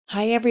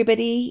Hi,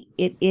 everybody.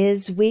 It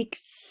is week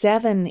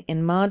 7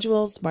 in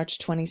modules, March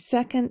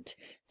 22nd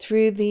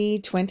through the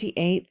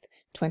 28th,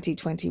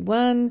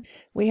 2021.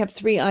 We have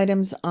 3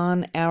 items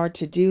on our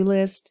to-do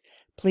list.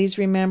 Please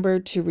remember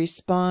to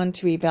respond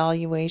to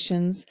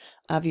evaluations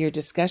of your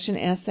discussion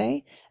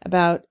essay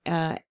about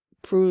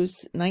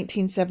Prue's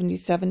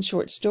 1977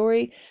 short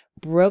story,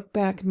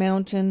 Brokeback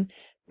Mountain,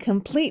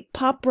 complete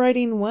pop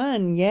writing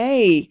 1.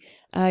 Yay!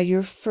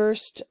 Your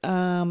first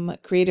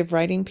creative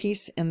writing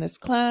piece in this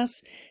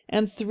class.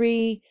 And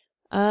 3,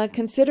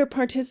 consider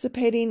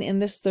participating in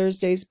this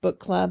Thursday's book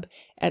club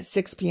at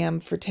 6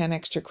 p.m. for 10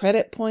 extra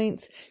credit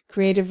points.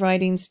 Creative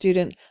writing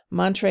student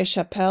Montre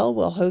Chappelle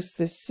will host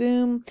this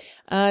Zoom.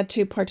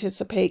 To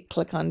participate,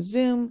 click on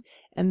Zoom,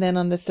 and then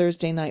on the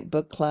Thursday night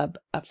book club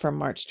for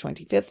March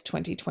 25th,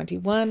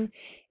 2021.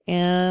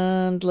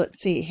 And let's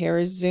see, here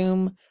is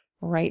Zoom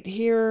right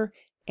here.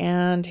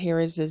 And here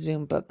is the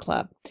Zoom book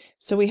club.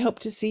 So we hope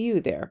to see you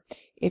there.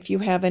 If you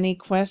have any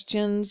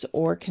questions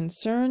or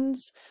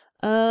concerns,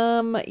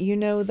 you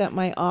know that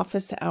my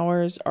office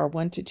hours are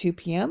 1 to 2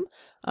 p.m.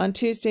 on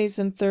Tuesdays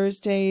and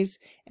Thursdays,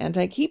 and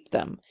I keep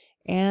them.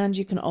 And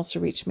you can also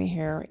reach me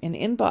here in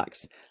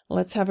inbox.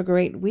 Let's have a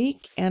great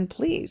week, and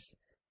please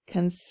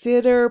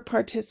consider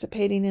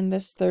participating in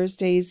this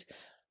Thursday's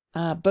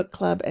book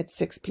club at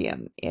 6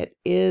 p.m. It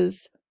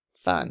is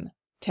fun.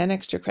 10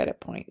 extra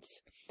credit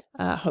points.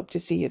 Hope to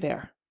see you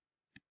there.